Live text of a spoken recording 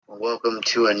Welcome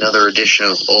to another edition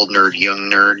of Old Nerd, Young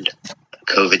Nerd,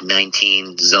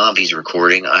 COVID-19 Zombies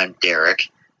recording. I'm Derek.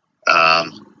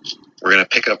 We're going to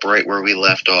pick up right where we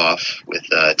left off with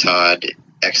Todd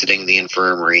exiting the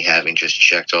infirmary, having just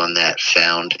checked on that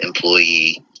found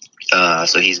employee.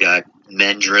 So he's got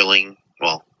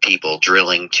people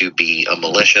drilling to be a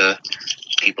militia,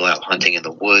 people out hunting in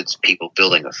the woods, people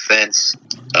building a fence.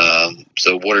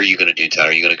 So what are you going to do, Todd?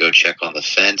 Are you going to go check on the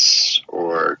fence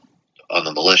or on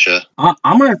the militia? All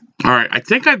right, I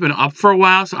think I've been up for a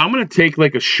while, so I'm gonna take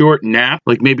like a short nap,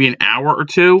 like maybe an hour or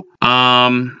two,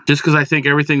 just because I think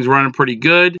everything's running pretty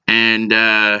good, and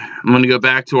I'm gonna go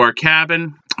back to our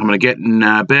cabin. I'm gonna get in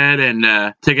bed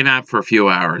and take a nap for a few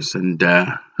hours, and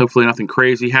hopefully nothing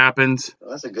crazy happens.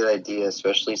 Well, that's a good idea,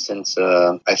 especially since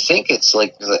I think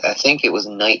it was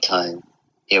nighttime.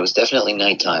 Yeah, it was definitely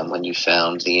nighttime when you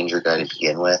found the injured guy to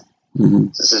begin with. Mm-hmm.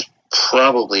 This is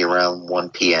probably around 1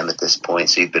 p.m. at this point,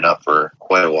 so you've been up for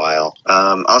quite a while.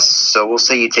 So we'll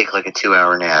say you take like a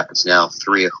 2-hour nap. It's now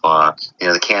 3 o'clock. You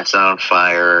know, the camp's not on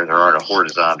fire. There aren't a horde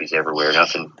of zombies everywhere.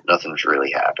 Nothing's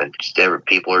really happened.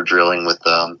 People are drilling with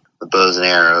the bows and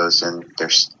arrows, and they're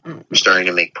starting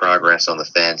to make progress on the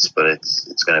fence, but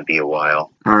it's going to be a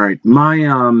while. All right,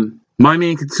 my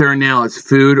main concern now is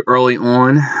food early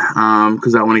on,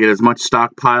 because I want to get as much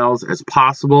stockpiles as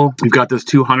possible. We've got those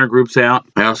 200 groups out.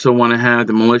 I also want to have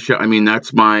the militia. I mean,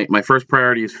 that's my first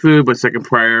priority is food. My second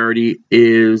priority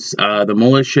is the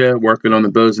militia working on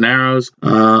the bows and arrows.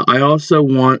 I also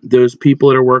want those people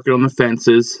that are working on the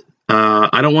fences.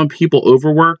 I don't want people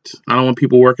overworked. I don't want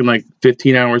people working like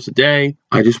 15 hours a day.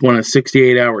 I just want a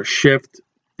 68-hour shift,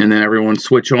 and then everyone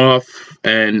switch off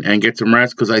and get some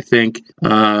rest, because I think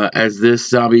as this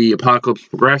zombie apocalypse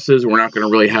progresses, we're not going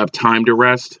to really have time to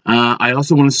rest. I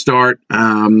also want to start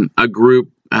a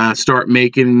group, start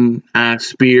making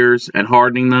spears and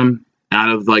hardening them out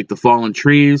of like the fallen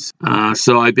trees.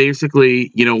 So I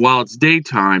basically, while it's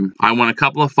daytime, I want a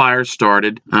couple of fires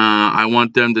started. I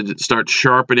want them to start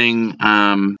sharpening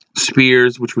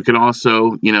spears, which we can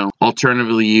also,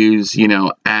 alternatively use,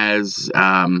 as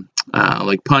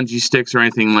like punji sticks or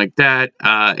anything like that,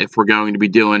 if we're going to be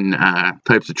doing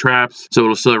types of traps. So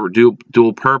it'll serve a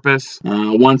dual purpose.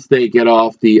 Once they get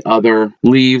off the other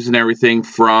leaves and everything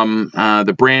from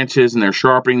the branches and they're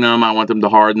sharpening them, I want them to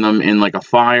harden them in like a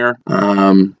fire.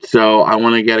 So I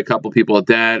want to get a couple people at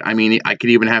that. I mean, I could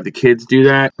even have the kids do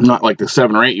that, not like the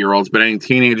 7 or 8 year olds, but any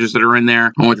teenagers that are in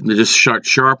there. I want them to just start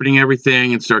sharpening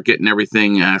everything and start getting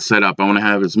everything set up. I want to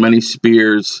have as many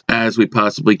spears as we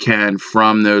possibly can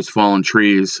from those fallen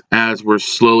trees as we're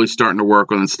slowly starting to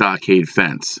work on the stockade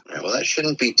fence. Right, well, that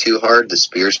shouldn't be too hard, the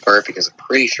spears part, because I'm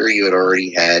pretty sure you had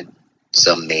already had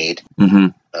some made,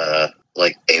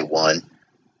 like A1.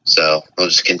 So we'll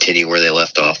just continue where they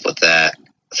left off with that.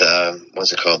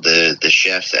 What's it called? The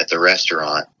chef at the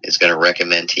restaurant is going to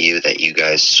recommend to you that you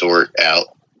guys sort out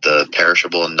the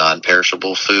perishable and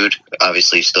non-perishable food.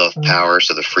 Obviously, you still have power,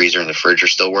 so the freezer and the fridge are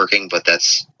still working, but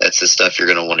that's the stuff you're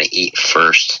going to want to eat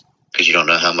first, because you don't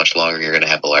know how much longer you're going to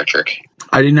have electric.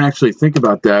 I didn't actually think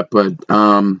about that, but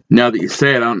now that you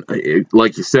say it,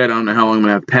 like you said, I don't know how long I'm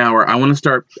going to have power. I want to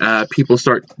start, people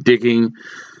start digging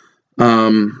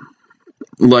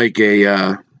like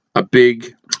a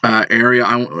big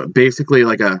area. Basically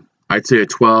like I'd say a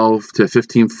 12 to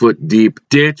 15 foot deep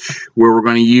ditch, where we're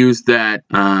going to use that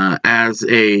as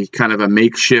a kind of a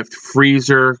makeshift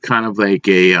freezer, kind of like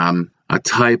a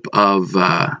type of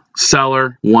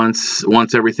cellar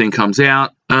once everything comes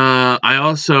out. We're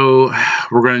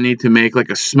going to need to make like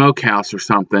a smokehouse or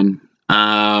something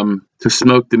to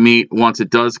smoke the meat once it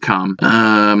does come.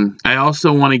 I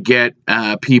also want to get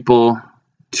people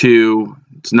to,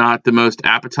 it's not the most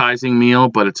appetizing meal,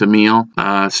 but it's a meal.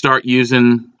 Start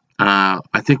using,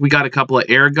 I think we got a couple of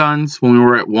air guns when we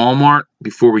were at Walmart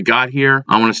before we got here.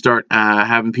 I want to start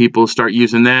having people start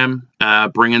using them,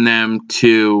 bringing them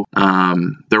to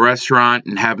the restaurant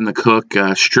and having the cook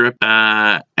strip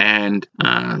and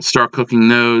start cooking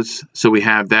those. So we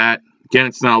have that. Again,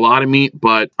 it's not a lot of meat,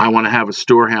 but I want to have a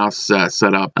storehouse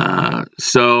set up.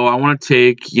 So I want to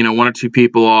take, 1 or 2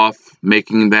 people off,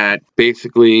 making that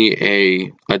basically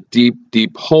a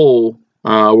deep hole,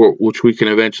 which we can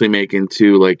eventually make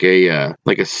into like a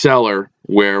cellar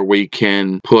where we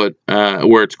can put,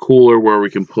 where it's cooler, where we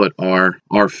can put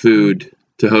our food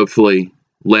to hopefully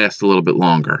last a little bit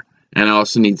longer. And I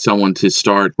also need someone to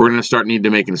start. We're going to need to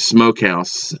making a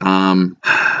smokehouse.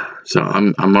 So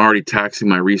I'm already taxing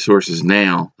my resources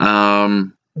now.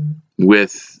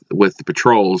 with the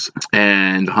patrols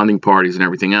and the hunting parties and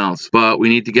everything else. But we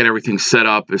need to get everything set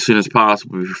up as soon as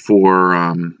possible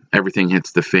before everything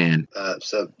hits the fan.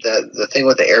 So the thing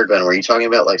with the air gun, were you talking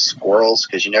about like squirrels?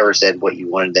 Because you never said what you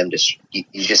wanted them to. You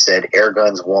just said air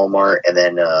guns, Walmart, and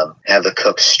then have the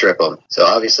cooks strip them. So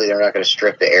obviously they're not going to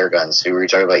strip the air guns. So were you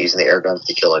talking about using the air guns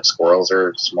to kill like squirrels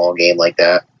or small game like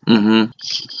that? Mm-hmm.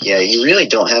 Yeah, you really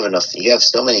don't have enough. You have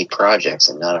so many projects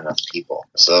and not enough people.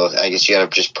 So I guess you got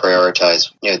to just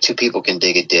prioritize. 2 people can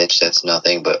dig a ditch. That's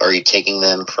nothing. But are you taking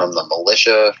them from the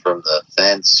militia, from the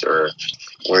fence, or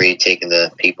where are you taking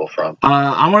the people from?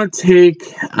 I want to take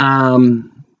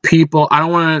people. I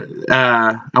don't want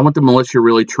to. I want the militia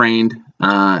really trained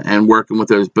and working with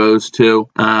those bows too.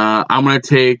 I'm going to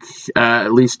take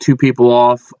at least 2 people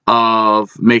off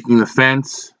of making the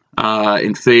fence.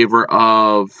 In favor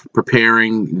of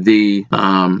preparing the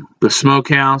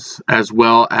smokehouse as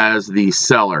well as the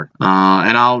cellar,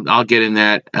 and I'll get in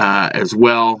that as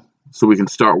well, so we can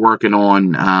start working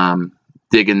on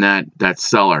digging that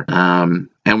cellar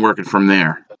and working from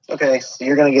there. Okay, so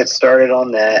you're going to get started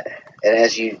on that, and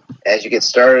as you get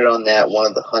started on that, one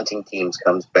of the hunting teams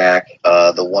comes back,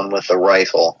 the one with the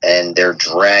rifle, and they're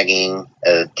dragging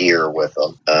a deer with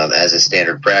them. As a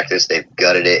standard practice, they've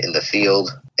gutted it in the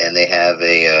field. And they have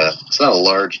it's not a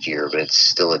large deer, but it's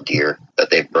still a deer that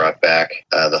they brought back.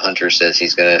 The hunter says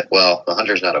the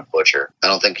hunter's not a butcher. I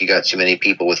don't think you got too many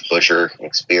people with butcher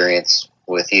experience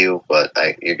with you, but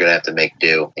you're going to have to make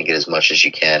do and get as much as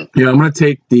you can. Yeah, I'm going to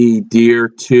take the deer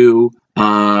to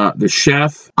the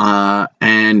chef,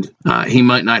 and he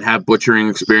might not have butchering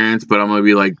experience, but I'm going to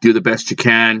be like, do the best you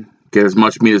can. Get as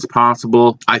much meat as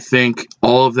possible. I think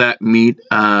all of that meat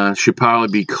should probably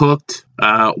be cooked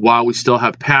while we still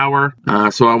have power.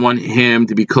 So I want him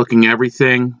to be cooking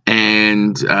everything.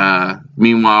 And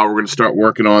meanwhile, we're going to start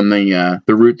working on the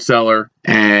root cellar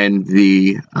and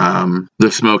the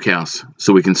smokehouse,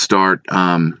 so we can start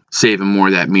saving more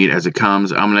of that meat as it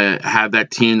comes. I'm going to have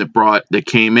that team that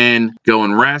came in go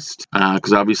and rest,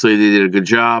 because obviously they did a good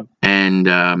job,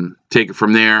 and take it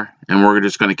from there. And we're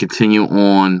just going to continue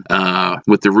on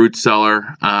with the root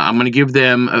cellar. I'm going to give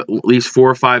them at least 4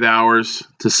 or 5 hours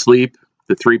to sleep,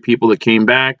 the 3 people that came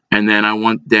back, and then I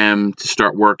want them to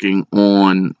start working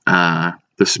on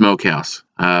the smokehouse,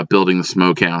 building the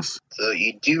smokehouse. So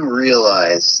you do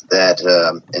realize that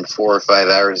in 4 or 5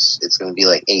 hours, it's going to be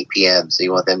like 8 p.m., so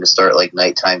you want them to start like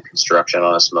nighttime construction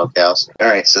on a smokehouse. All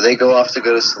right, so they go off to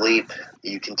go to sleep.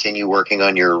 You continue working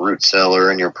on your root cellar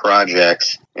and your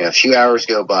projects. A few hours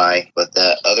go by, but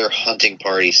the other hunting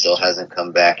party still hasn't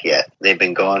come back yet. They've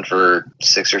been gone for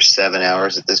 6 or 7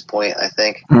 hours at this point, I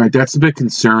think. All right, that's a bit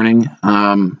concerning.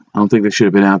 I don't think they should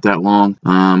have been out that long.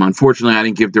 Unfortunately, I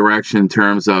didn't give direction in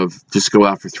terms of just go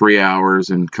out for 3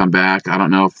 hours and come back. I don't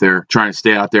know if they're trying to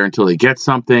stay out there until they get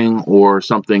something or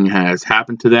something has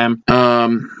happened to them.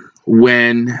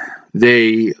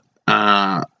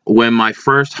 When my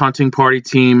first hunting party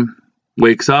team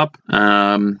wakes up,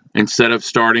 instead of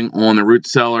starting on the root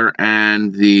cellar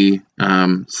and the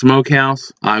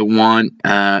smokehouse, I want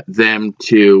them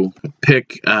to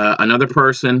pick another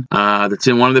person that's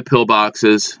in one of the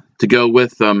pillboxes to go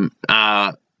with them,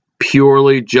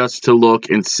 purely just to look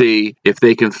and see if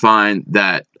they can find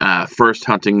that first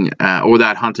hunting or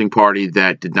that hunting party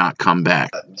that did not come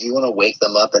back. Do you want to wake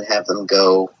them up and have them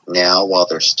go now while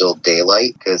there's still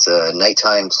daylight? Because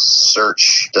nighttime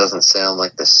search doesn't sound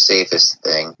like the safest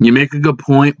thing. You make a good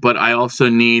point, but I also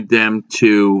need them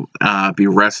to be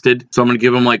rested. So I'm going to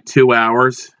give them like 2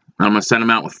 hours. I'm going to send them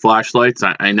out with flashlights.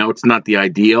 I know it's not the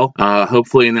ideal.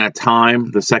 Hopefully in that time,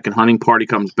 the second hunting party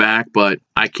comes back, but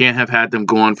I can't have had them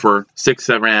going for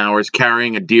 6-7 hours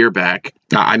carrying a deer back.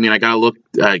 I got to look.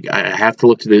 I have to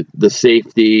look to the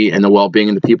safety and the well-being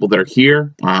of the people that are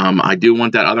here. I do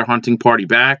want that other hunting party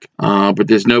back, but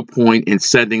there's no point in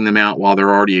sending them out while they're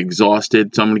already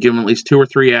exhausted. So I'm going to give them at least 2 or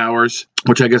 3 hours,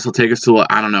 which I guess will take us to,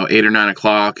 8 or 9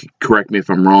 o'clock. Correct me if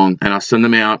I'm wrong. And I'll send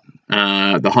them out,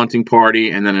 the hunting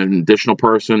party, and then an additional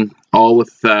person, all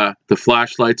with the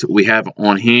flashlights that we have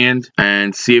on hand,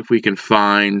 and see if we can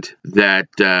find that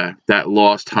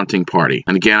lost hunting party.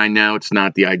 And again, I know it's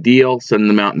not the ideal, sending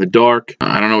them out in the dark.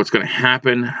 I don't know what's going to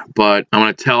happen, but I'm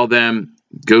going to tell them,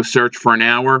 go search for an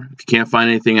hour. If you can't find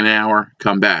anything in an hour,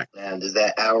 come back. And does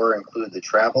that hour include the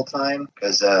travel time?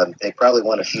 Because they probably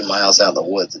went a few miles out in the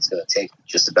woods. It's going to take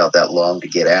just about that long to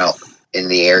get out in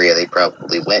the area they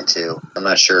probably went to. I'm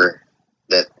not sure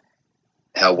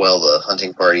how well the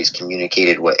hunting parties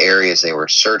communicated what areas they were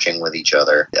searching with each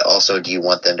other. Also, do you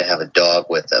want them to have a dog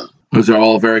with them? Those are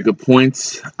all very good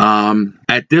points.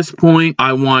 At this point,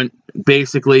 I want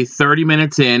basically 30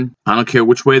 minutes in, I don't care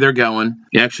which way they're going.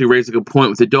 You actually raised a good point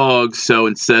with the dogs. So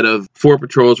instead of 4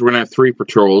 patrols, we're going to have 3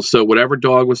 patrols. So whatever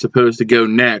dog was supposed to go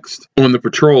next on the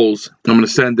patrols, I'm going to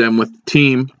send them with the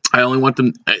team. I only want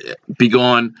them be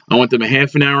gone. I want them a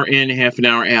half an hour in, half an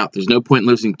hour out. There's no point in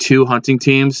losing 2 hunting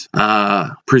teams.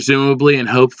 Presumably and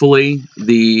hopefully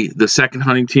the second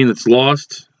hunting team that's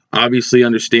lost obviously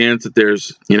understands that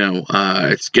there's,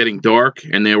 it's getting dark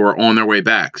and they were on their way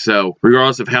back. So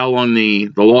regardless of how long the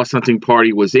lost hunting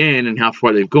party was in and how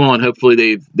far they've gone,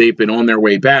 hopefully they've been on their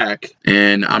way back.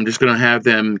 And I'm just going to have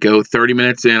them go 30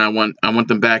 minutes in. I want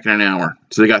them back in an hour.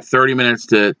 So they got 30 minutes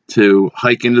to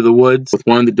hike into the woods with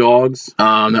one of the dogs.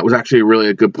 That was actually really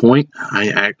a good point. I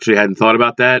actually hadn't thought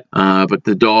about that. But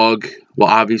the dog will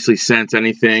obviously sense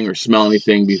anything or smell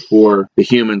anything before the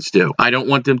humans do. I don't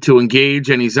want them to engage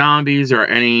any zombies or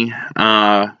any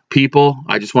people.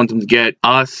 I just want them to get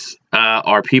us,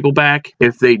 our people back.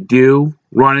 If they do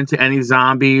run into any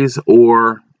zombies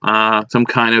or some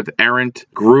kind of errant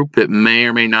group that may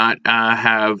or may not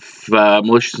have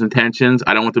malicious intentions,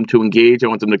 I don't want them to engage. I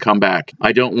want them to come back.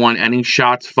 I don't want any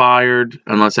shots fired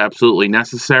unless absolutely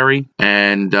necessary.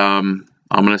 And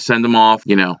I'm going to send them off,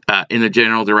 in the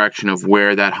general direction of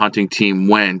where that hunting team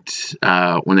went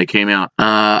when they came out.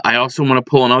 I also want to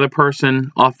pull another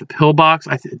person off the pillbox.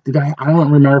 I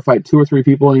don't remember if I had 2 or 3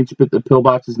 people in each of the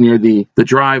pillboxes near the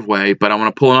driveway, but I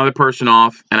want to pull another person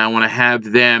off, and I want to have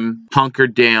them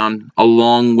hunkered down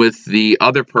along with the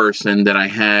other person that I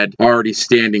had already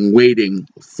standing waiting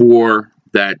for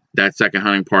that second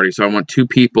hunting party. So I want 2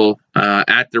 people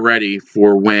at the ready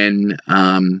for when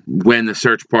the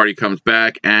search party comes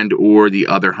back and or the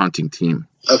other hunting team.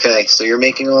 Okay, so you're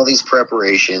making all these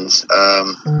preparations.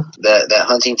 That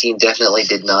hunting team definitely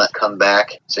did not come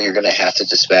back, so you're going to have to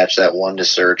dispatch that one to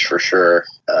search for sure.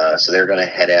 So they're going to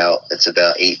head out. It's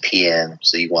about 8 p.m.,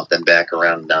 so you want them back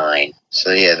around 9.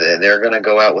 So yeah, they're going to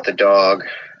go out with a dog.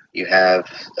 You have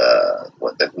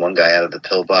the one guy out of the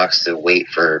pillbox to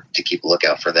keep a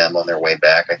lookout for them on their way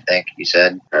back, I think you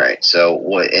said. All right, so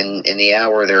what in the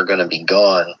hour they're going to be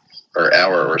gone, or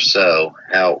hour or so,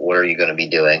 what are you going to be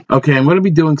doing? Okay, I'm going to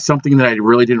be doing something that I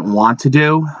really didn't want to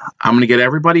do. I'm going to get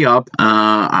everybody up.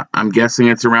 I'm guessing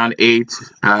it's around 8,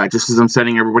 just as I'm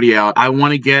setting everybody out. I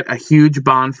want to get a huge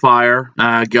bonfire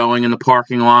going in the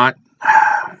parking lot,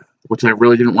 which I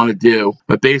really didn't want to do.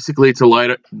 But basically to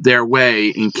light their way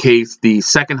in case the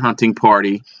second hunting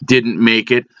party didn't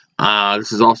make it.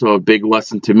 This is also a big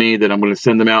lesson to me that I'm going to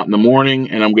send them out in the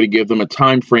morning, and I'm going to give them a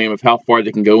time frame of how far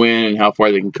they can go in and how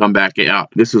far they can come back out.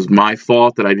 This was my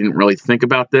fault that I didn't really think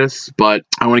about this, but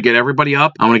I want to get everybody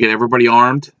up. I want to get everybody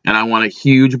armed, and I want a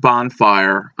huge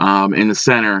bonfire in the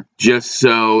center, just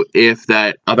so if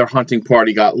that other hunting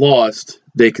party got lost,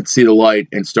 they could see the light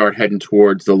and start heading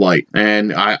towards the light.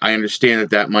 And I understand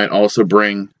that might also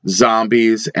bring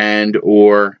zombies and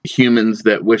or humans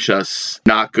that wish us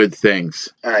not good things.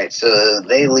 All right, so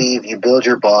they leave, you build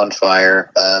your bonfire,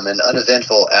 an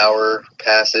uneventful hour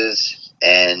passes,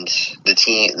 and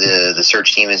the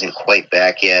search team isn't quite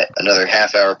back yet. Another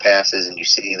half hour passes, and you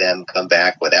see them come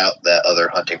back without that other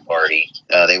hunting party.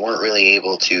 They weren't really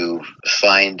able to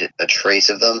find a trace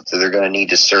of them, so they're going to need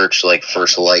to search like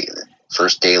first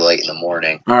daylight in the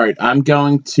morning. All right, I'm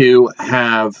going to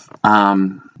have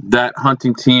that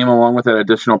hunting team along with that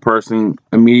additional person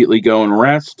immediately go and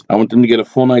rest. I want them to get a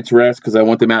full night's rest because I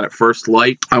want them out at first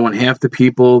light. I want half the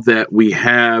people that we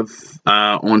have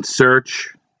on search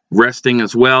resting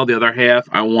as well. The other half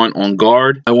I want on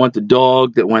guard. I want the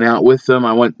dog that went out with them.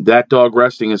 I want that dog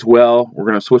resting as well. We're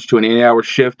going to switch to an 8-hour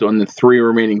shift on the 3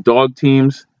 remaining dog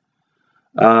teams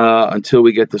until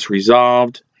we get this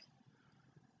resolved.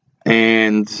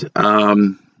 And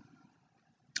I'm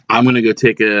going to go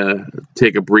take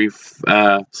a brief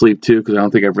sleep too, because I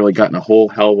don't think I've really gotten a whole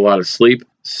hell of a lot of sleep.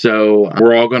 So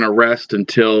we're all going to rest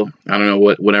until, I don't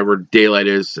know, whatever daylight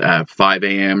is, 5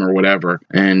 a.m. or whatever,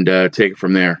 and take it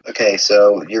from there. Okay,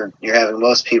 so you're having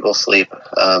most people sleep.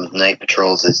 Night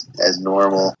patrols as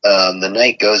normal. The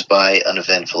night goes by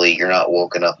uneventfully. You're not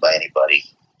woken up by anybody.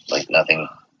 Like nothing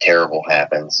terrible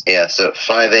happens. Yeah, so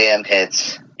 5 a.m.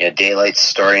 hits. Yeah, daylight's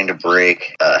starting to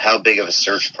break. How big of a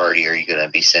search party are you going to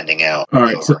be sending out? All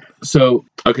right, so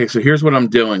here's what I'm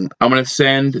doing. I'm going to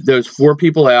send those 4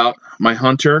 people out, my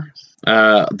hunter,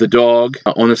 the dog,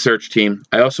 on the search team.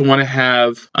 I also want to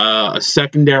have a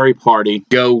secondary party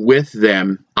go with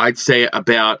them. I'd say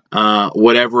about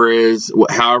however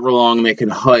long they can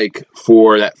hike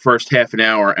for that first half an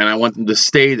hour, and I want them to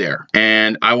stay there.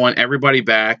 And I want everybody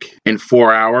back in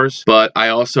 4 hours, but I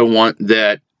also want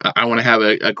to have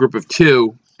a group of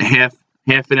 2, half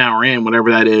an hour in, whatever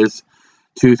that is,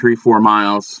 2, 3, 4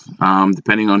 miles,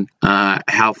 depending on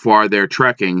how far they're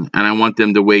trekking. And I want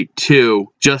them to wait 2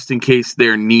 just in case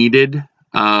they're needed,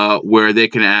 where they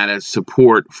can add as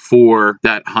support for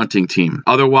that hunting team.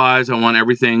 Otherwise, I want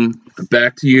everything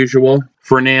back to usual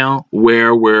for now,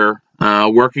 where we're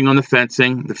working on the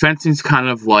fencing. The fencing's kind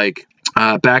of like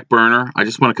back burner. I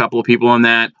just want a couple of people on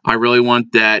that. I really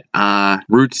want that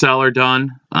root cellar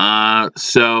done.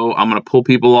 So I'm going to pull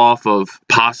people off of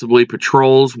possibly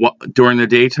patrols during the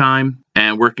daytime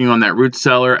and working on that root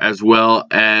cellar as well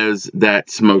as that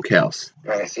smokehouse.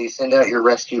 All right, so you send out your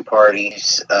rescue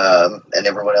parties, and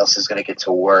everyone else is going to get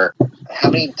to work. How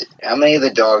many of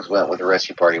the dogs went with the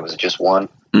rescue party? Was it just one?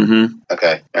 Mm-hmm.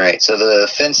 Okay. All right. So the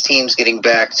fence team's getting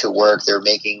back to work. They're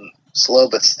making slow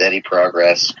but steady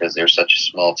progress because they're such a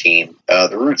small team.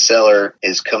 The root cellar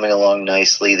is coming along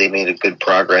nicely. They made a good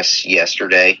progress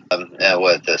yesterday.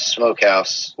 The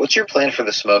smokehouse? What's your plan for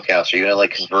the smokehouse? Are you going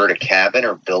to convert a cabin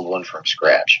or build one from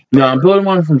scratch? No, I'm building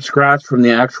one from scratch from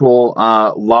the actual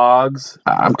logs.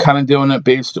 I'm kind of doing it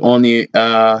based on the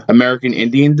American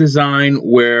Indian design,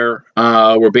 where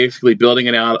we're basically building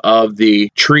it out of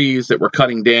the trees that we're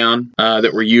cutting down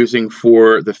that we're using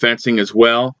for the fencing as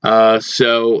well.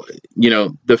 So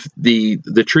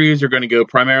the trees are going to go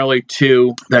primarily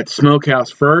to that smokehouse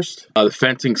first, the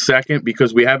fencing second,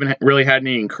 because we haven't really had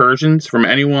any incursions from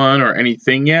anyone or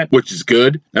anything yet, which is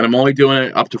good. And I'm only doing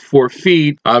it up to 4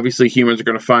 feet. Obviously, humans are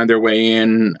going to find their way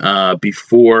in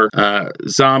before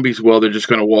zombies will. They're just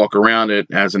going to walk around it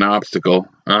as an obstacle,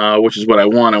 which is what I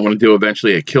want. I want to do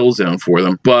eventually a kill zone for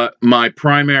them. But my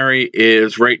primary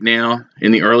is right now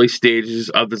in the early stages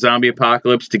of the zombie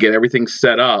apocalypse to get everything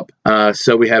set up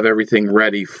so we have everything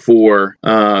ready for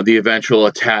the eventual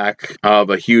attack of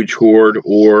a huge horde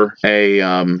or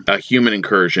a human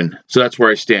incursion. So that's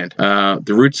where I stand.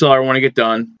 The root cellar I want to get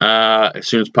done as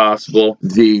soon as possible.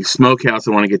 The smokehouse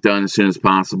I want to get done as soon as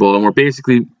possible. And we're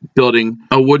basically building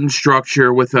a wooden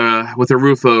structure with a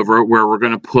roof over it, where we're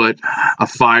going to put a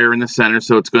fire in the center.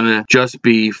 So it's going to just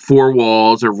be 4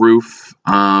 walls, a roof,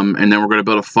 and then we're going to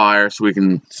build a fire so we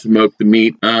can smoke the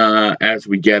meat as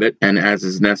we get it and as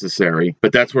is necessary.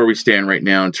 But that's where we stand right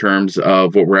now in terms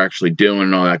of what we're actually doing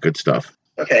and all that good stuff.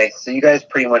 Okay, so you guys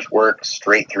pretty much work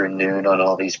straight through noon on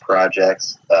all these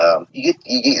projects. You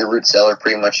get your root cellar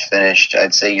pretty much finished.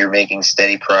 I'd say you're making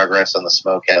steady progress on the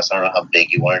smokehouse. I don't know how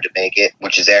big you wanted to make it,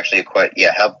 which is actually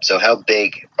how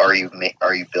big are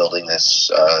you building this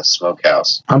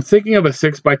smokehouse? I'm thinking of a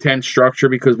 6x10 structure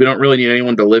because we don't really need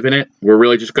anyone to live in it. We're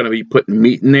really just going to be putting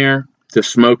meat in there to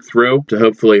smoke through to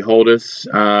hopefully hold us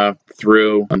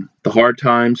through the hard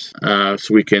times,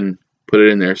 so we can put it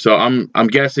in there. So I'm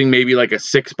guessing maybe like a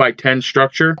 6x10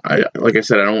 structure. Like I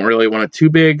said, I don't really want it too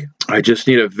big. I just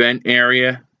need a vent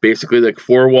area, basically like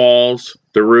 4 walls,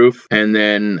 the roof, and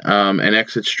then an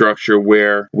exit structure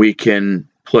where we can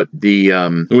put the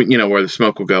where the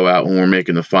smoke will go out when we're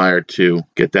making the fire to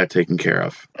get that taken care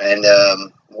of. And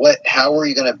how are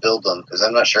you going to build them? Because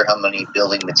I'm not sure how many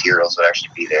building materials would actually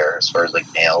be there as far as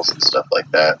nails and stuff like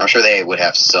that. I'm sure they would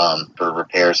have some for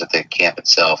repairs at the camp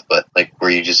itself, but were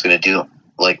you just going to do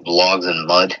logs and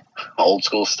mud, old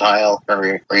school style,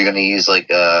 or are you going to use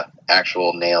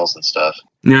actual nails and stuff?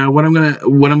 Now, what I'm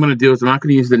gonna do is I'm not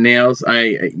gonna use the nails.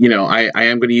 I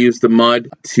am gonna use the mud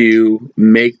to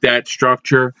make that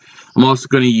structure. I'm also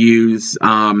gonna use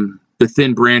the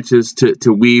thin branches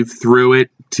to weave through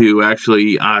it to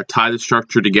actually tie the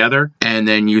structure together, and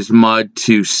then use mud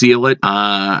to seal it,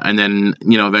 and then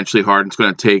eventually harden. It's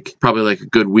going to take probably a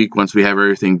good week once we have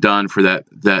everything done for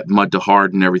that mud to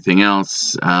harden and everything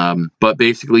else. But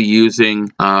basically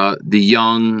using the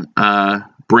young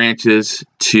branches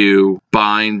to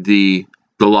bind the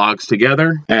logs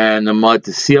together and the mud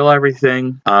to seal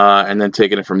everything, and then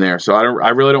taking it from there. So I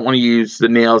really don't want to use the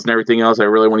nails and everything else. I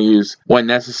really want to use, when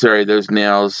necessary, those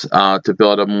nails to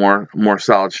build a more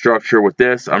solid structure. With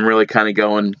this, I'm really kind of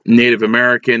going Native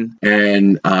American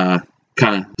and kind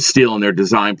of stealing their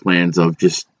design plans of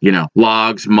just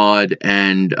logs, mud,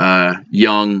 and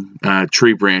young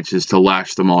tree branches to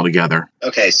lash them all together.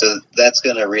 Okay, so that's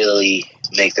going to really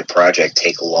make the project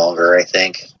take longer, I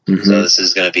think. Mm-hmm. So this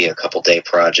is going to be a couple-day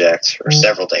project or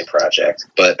several-day project.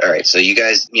 But all right, so you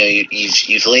guys,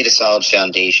 you've laid a solid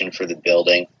foundation for the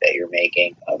building that you're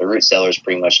making. The root cellar is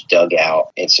pretty much dug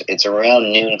out. It's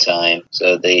around noontime,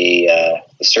 so the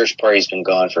search party's been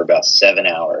gone for about 7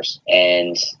 hours,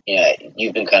 and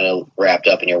you've been kind of wrapped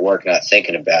up in your work, not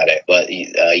thinking about it. But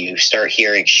you start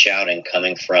hearing shouting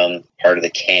coming from part of the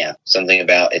camp. Something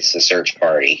about it's the search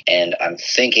party. And I'm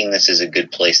thinking this is a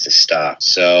good place to stop.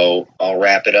 So I'll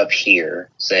wrap it up here.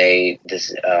 Say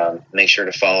this. Make sure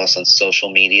to follow us on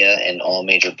social media and all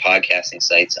major podcasting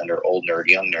sites under Old Nerd,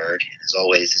 Young Nerd. And as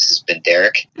always, this has been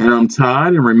Derek. And I'm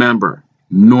Todd. And remember,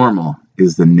 normal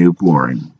is the new boring.